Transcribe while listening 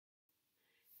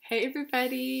Hey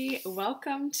everybody,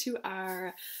 welcome to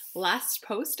our last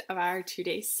post of our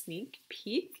 2-day sneak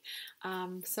peek.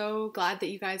 So glad that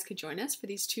you guys could join us for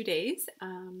these 2 days.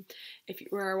 If you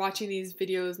are watching these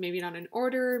videos, maybe not in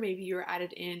order, maybe you were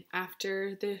added in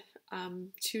after the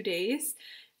 2 days,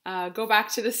 go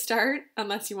back to the start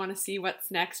unless you want to see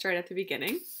what's next right at the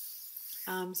beginning.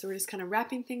 So we're just kind of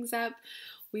wrapping things up.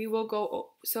 We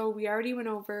already went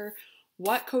over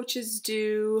what coaches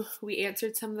do. We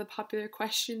answered some of the popular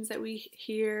questions that we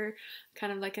hear,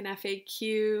 kind of like an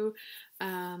FAQ.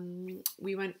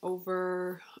 We went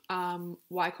over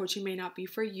why coaching may not be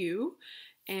for you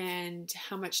and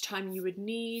how much time you would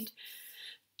need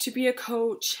to be a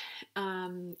coach,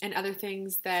 and other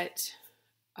things that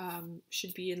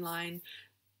should be in line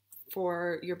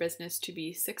for your business to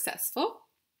be successful.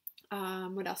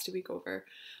 What else did we go over?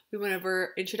 We went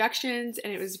over introductions,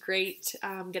 and it was great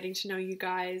getting to know you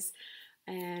guys,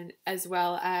 and as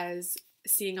well as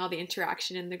seeing all the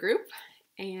interaction in the group.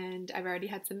 And I've already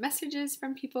had some messages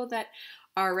from people that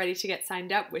are ready to get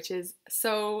signed up, which is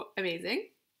so amazing.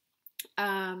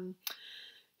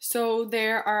 So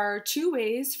there are 2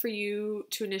 ways for you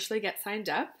to initially get signed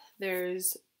up.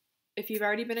 If you've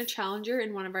already been a challenger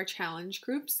in one of our challenge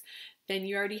groups, then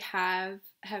you already have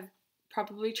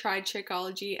probably tried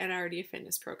Shakeology and already a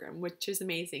fitness program, which is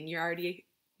amazing. You're already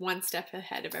one step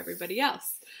ahead of everybody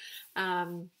else.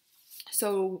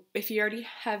 So if you already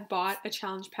have bought a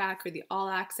challenge pack or the all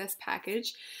access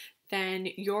package, then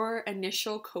your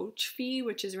initial coach fee,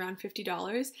 which is around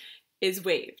 $50, is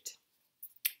waived.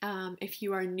 If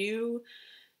you are new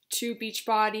to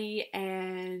Beachbody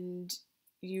and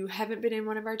you haven't been in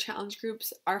one of our challenge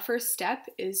groups, our first step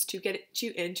is to get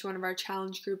you into one of our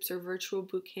challenge groups or virtual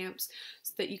boot camps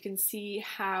so that you can see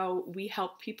how we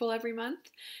help people every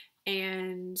month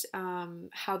and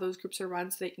how those groups are run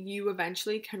so that you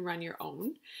eventually can run your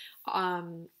own.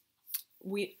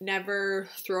 We never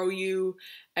throw you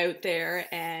out there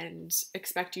and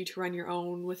expect you to run your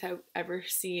own without ever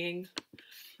seeing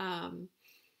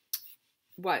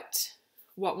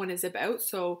what one is about.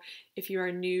 So if you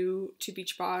are new to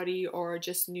Beachbody, or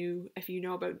just new if you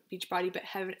know about Beachbody but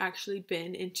haven't actually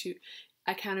been into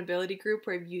accountability group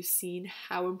where you've seen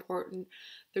how important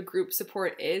the group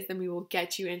support is, then we will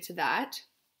get you into that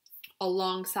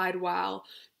alongside while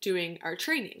doing our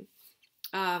training.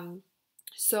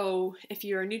 So if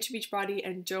you are new to Beachbody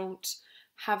and don't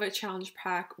have a challenge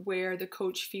pack where the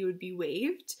coach fee would be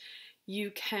waived,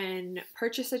 you can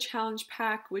purchase a challenge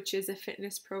pack, which is a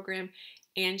fitness program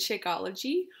and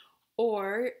Shakeology,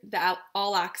 or the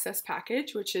all access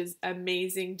package, which is an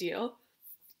amazing deal.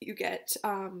 You get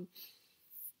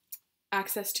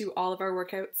access to all of our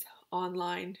workouts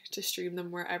online to stream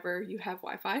them wherever you have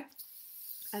Wi-Fi,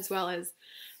 as well as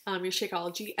your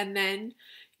Shakeology, and then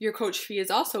your coach fee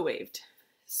is also waived.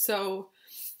 So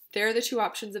there are the 2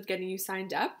 options of getting you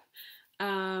signed up.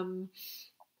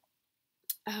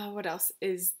 What else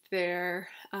is there?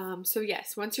 So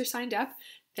yes, once you're signed up,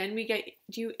 then we get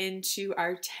you into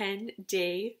our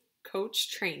 10-day coach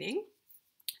training.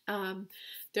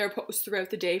 There are posts throughout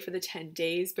the day for the 10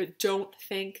 days, but don't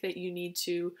think that you need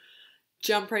to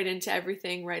jump right into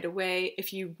everything right away.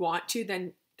 If you want to,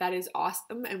 then that is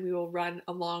awesome, and we will run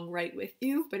along right with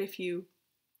you. But if you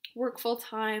work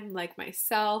full-time like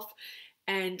myself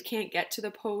and can't get to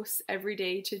the posts every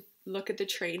day to look at the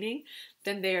training,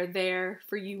 then they're there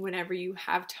for you whenever you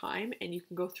have time, and you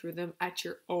can go through them at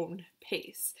your own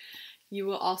pace. You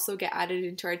will also get added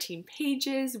into our team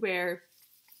pages where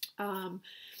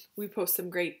we post some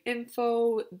great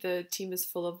info. The team is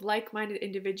full of like-minded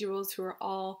individuals who we're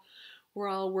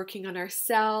all working on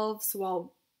ourselves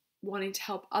while wanting to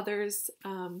help others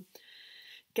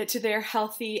get to their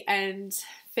healthy and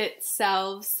fit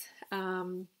selves.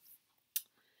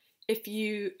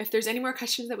 If there's any more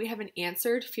questions that we haven't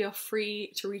answered, feel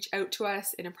free to reach out to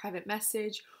us in a private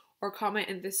message or comment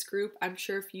in this group. I'm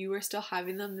sure if you are still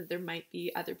having them, that there might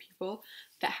be other people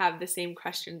that have the same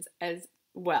questions as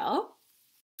well.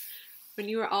 When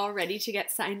you are all ready to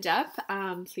get signed up,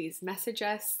 please message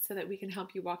us so that we can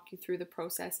help you walk you through the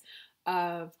process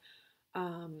of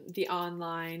the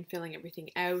online, filling everything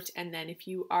out. And then if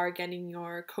you are getting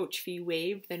your coach fee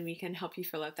waived, then we can help you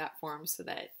fill out that form so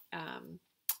that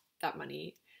that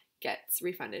money gets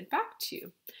refunded back to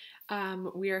you.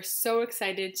 We are so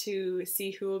excited to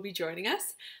see who will be joining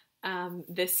us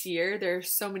this year. There are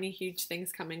so many huge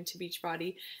things coming to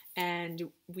Beachbody,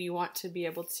 and we want to be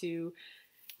able to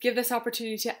give this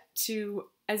opportunity to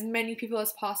as many people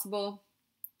as possible.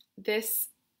 This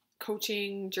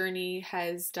coaching journey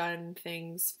has done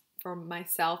things for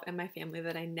myself and my family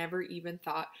that I never even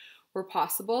thought were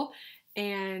possible,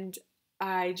 and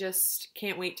I just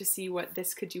can't wait to see what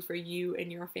this could do for you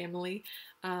and your family.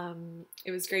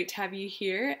 It was great to have you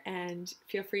here, and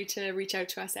feel free to reach out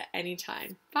to us at any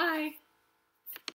time. Bye!